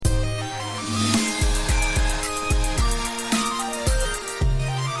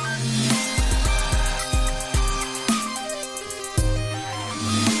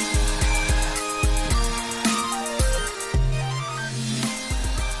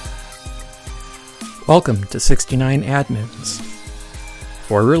Welcome to 69 Admins.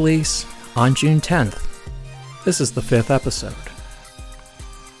 For release on June 10th, this is the 5th episode.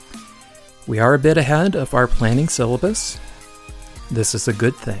 We are a bit ahead of our planning syllabus. This is a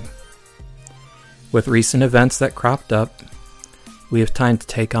good thing. With recent events that cropped up, we have time to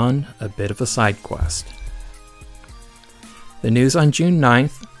take on a bit of a side quest. The news on June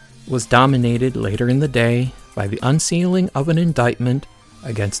 9th was dominated later in the day by the unsealing of an indictment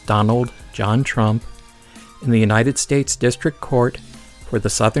against Donald John Trump in the United States District Court for the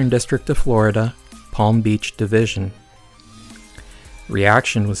Southern District of Florida, Palm Beach Division.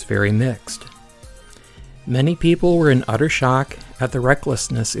 Reaction was very mixed. Many people were in utter shock at the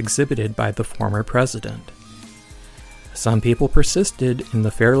recklessness exhibited by the former president. Some people persisted in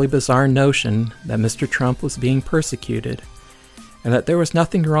the fairly bizarre notion that Mr. Trump was being persecuted and that there was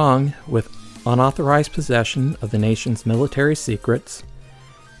nothing wrong with unauthorized possession of the nation's military secrets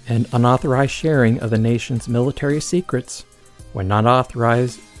and unauthorized sharing of the nation's military secrets when not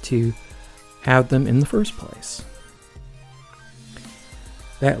authorized to have them in the first place.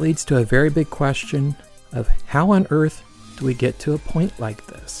 That leads to a very big question of how on earth do we get to a point like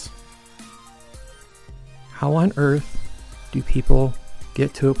this? How on earth do people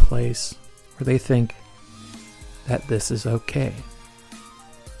get to a place where they think that this is okay?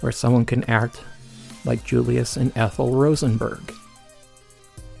 Where someone can act like Julius and Ethel Rosenberg.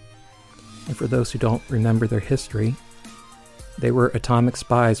 And for those who don't remember their history, they were atomic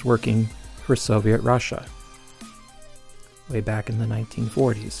spies working for Soviet Russia way back in the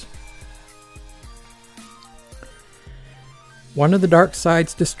 1940s. One of the dark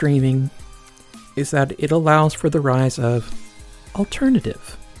sides to streaming is that it allows for the rise of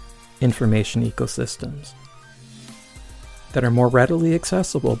alternative information ecosystems that are more readily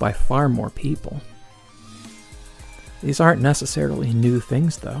accessible by far more people. These aren't necessarily new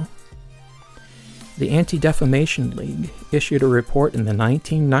things, though. The Anti-Defamation League issued a report in the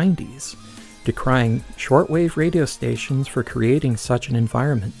 1990s decrying shortwave radio stations for creating such an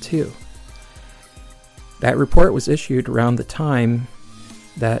environment, too. That report was issued around the time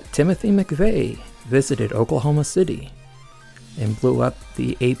that Timothy McVeigh visited Oklahoma City and blew up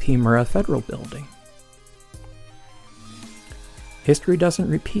the A.P. Murrah Federal Building. History doesn't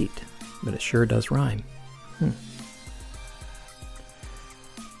repeat, but it sure does rhyme.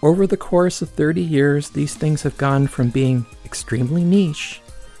 Over the course of 30 years, these things have gone from being extremely niche,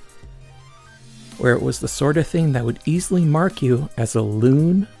 where it was the sort of thing that would easily mark you as a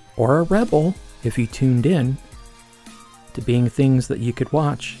loon or a rebel if you tuned in, to being things that you could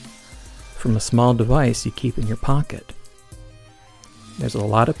watch from a small device you keep in your pocket. There's a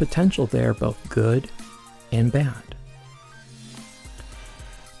lot of potential there, both good and bad.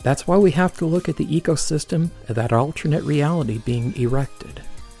 That's why we have to look at the ecosystem of that alternate reality being erected.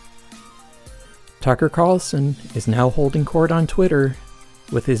 Tucker Carlson is now holding court on Twitter,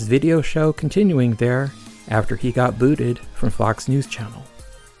 with his video show continuing there after he got booted from Fox News Channel.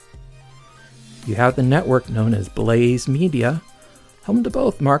 You have the network known as Blaze Media, home to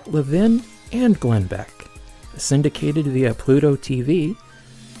both Mark Levin and Glenn Beck, syndicated via Pluto TV,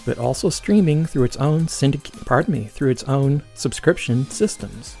 but also streaming through its own subscription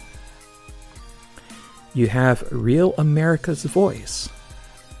systems. You have Real America's Voice,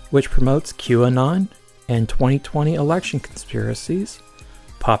 which promotes QAnon and 2020 election conspiracies,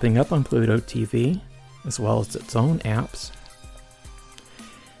 popping up on Pluto TV, as well as its own apps.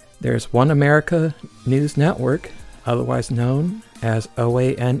 There's One America News Network, otherwise known as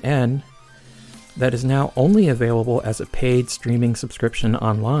OANN, that is now only available as a paid streaming subscription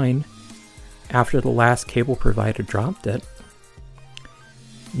online after the last cable provider dropped it.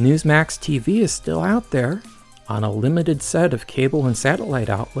 Newsmax TV is still out there on a limited set of cable and satellite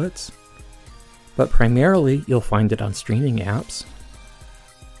outlets, but primarily you'll find it on streaming apps.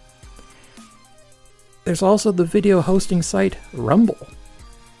 There's also the video hosting site Rumble,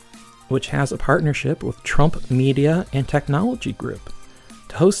 which has a partnership with Trump Media and Technology Group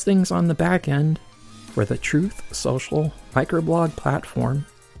to host things on the back end for the Truth Social microblog platform,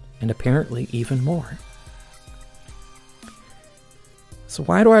 and apparently even more. So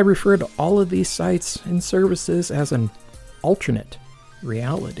why do I refer to all of these sites and services as an alternate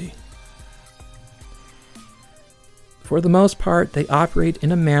reality? For the most part, they operate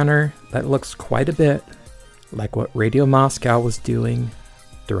in a manner that looks quite a bit like what Radio Moscow was doing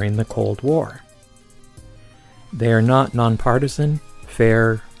during the Cold War. They are not nonpartisan,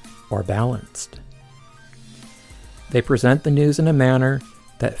 fair, or balanced. They present the news in a manner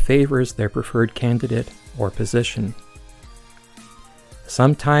that favors their preferred candidate or position.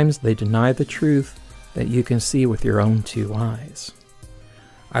 Sometimes they deny the truth that you can see with your own two eyes.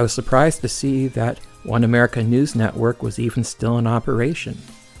 I was surprised to see that One America News Network was even still in operation,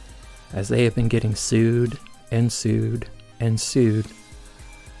 as they have been getting sued and sued and sued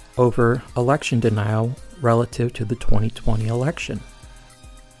over election denial relative to the 2020 election.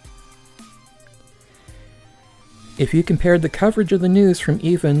 If you compared the coverage of the news from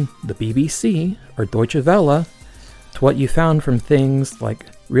even the BBC or Deutsche Welle to what you found from things like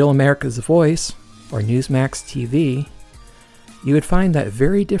Real America's Voice or Newsmax TV, you would find that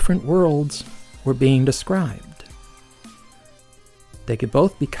very different worlds were being described. They could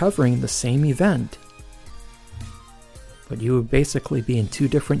both be covering the same event, but you would basically be in two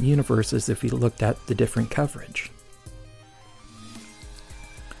different universes if you looked at the different coverage.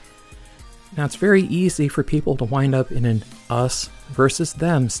 Now, it's very easy for people to wind up in an us versus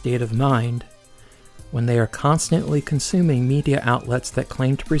them state of mind when they are constantly consuming media outlets that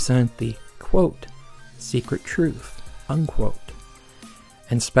claim to present the, quote, secret truth, unquote,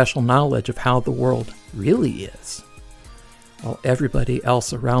 and special knowledge of how the world really is, while everybody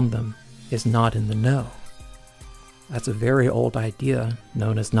else around them is not in the know. That's a very old idea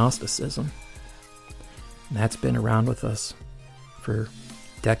known as Gnosticism. And that's been around with us for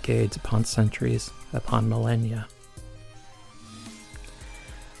decades upon centuries upon millennia.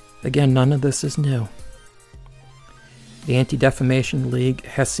 Again, none of this is new. The Anti-Defamation League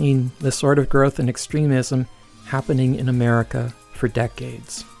has seen this sort of growth in extremism happening in America for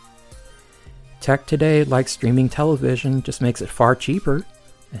decades. Tech today, like streaming television, just makes it far cheaper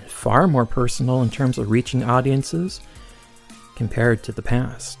and far more personal in terms of reaching audiences compared to the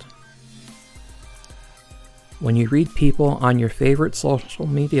past. When you read people on your favorite social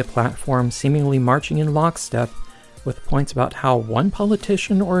media platform seemingly marching in lockstep with points about how one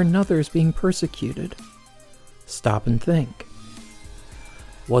politician or another is being persecuted, stop and think.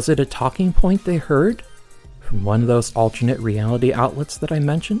 Was it a talking point they heard from one of those alternate reality outlets that I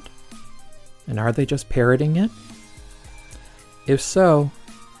mentioned? And are they just parroting it? If so,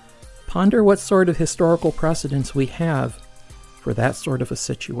 ponder what sort of historical precedents we have for that sort of a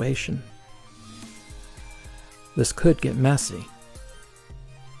situation. This could get messy.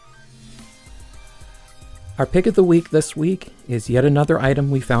 Our pick of the week this week is yet another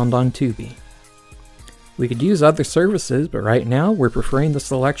item we found on Tubi. We could use other services, but right now we're preferring the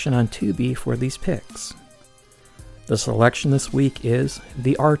selection on Tubi for these picks. The selection this week is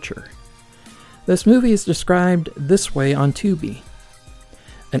The Archer. This movie is described this way on Tubi.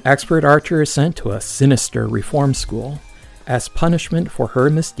 An expert archer is sent to a sinister reform school as punishment for her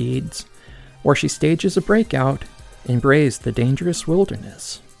misdeeds, where she stages a breakout and braves the dangerous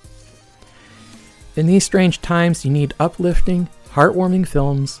wilderness. In these strange times, you need uplifting, heartwarming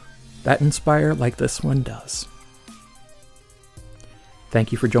films that inspire like this one does.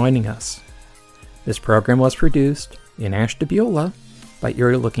 Thank you for joining us. This program was produced in Ashtabula by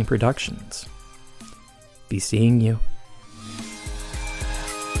Eerie Looking Productions. Be seeing you.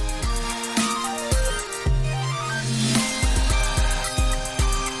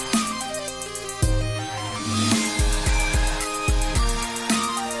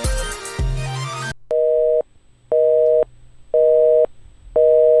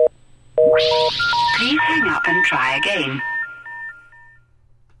 Please hang up and try again.